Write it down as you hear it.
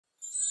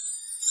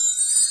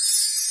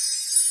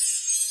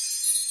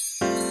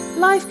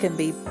Life can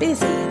be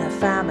busy in a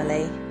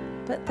family,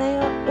 but they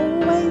are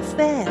always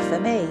there for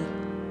me.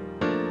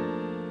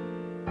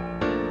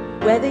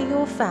 Whether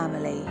your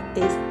family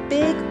is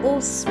big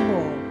or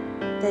small,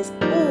 there's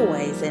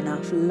always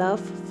enough love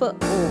for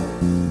all.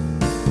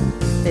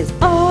 There's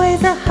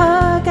always a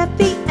hug at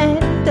the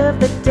end of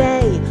the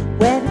day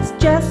when it's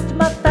just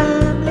my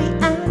family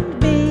and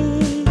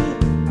me.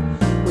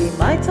 We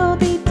might all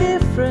be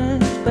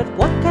different, but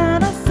what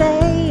can I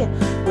say?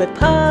 We're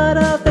part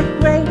of the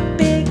great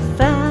big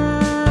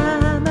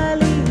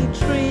family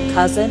tree.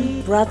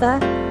 Cousin, brother,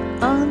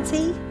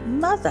 auntie,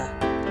 mother.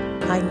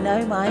 I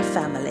know my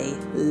family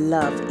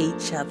love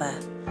each other.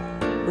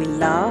 We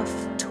laugh,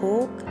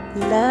 talk,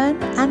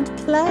 learn and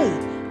play.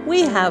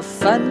 We have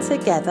fun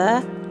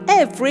together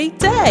every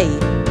day.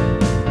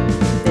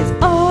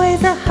 There's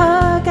always a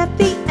hug at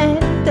the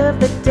end of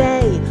the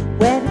day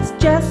when it's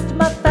just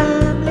my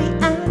family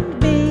and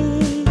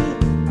me.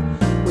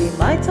 We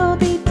might all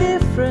be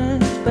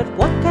different, but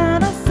what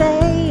can I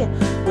say?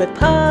 We're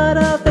part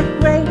of the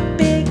great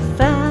big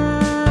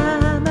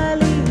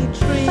family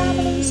tree.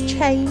 Families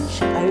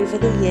change over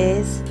the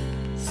years,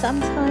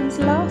 sometimes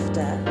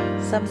laughter,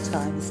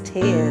 sometimes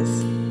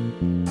tears.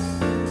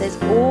 There's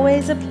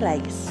always a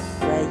place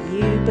where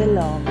you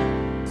belong.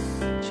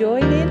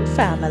 Join in,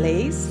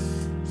 families,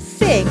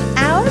 sing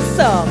our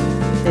song.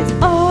 There's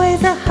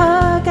always a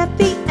hug at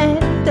the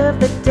end of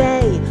the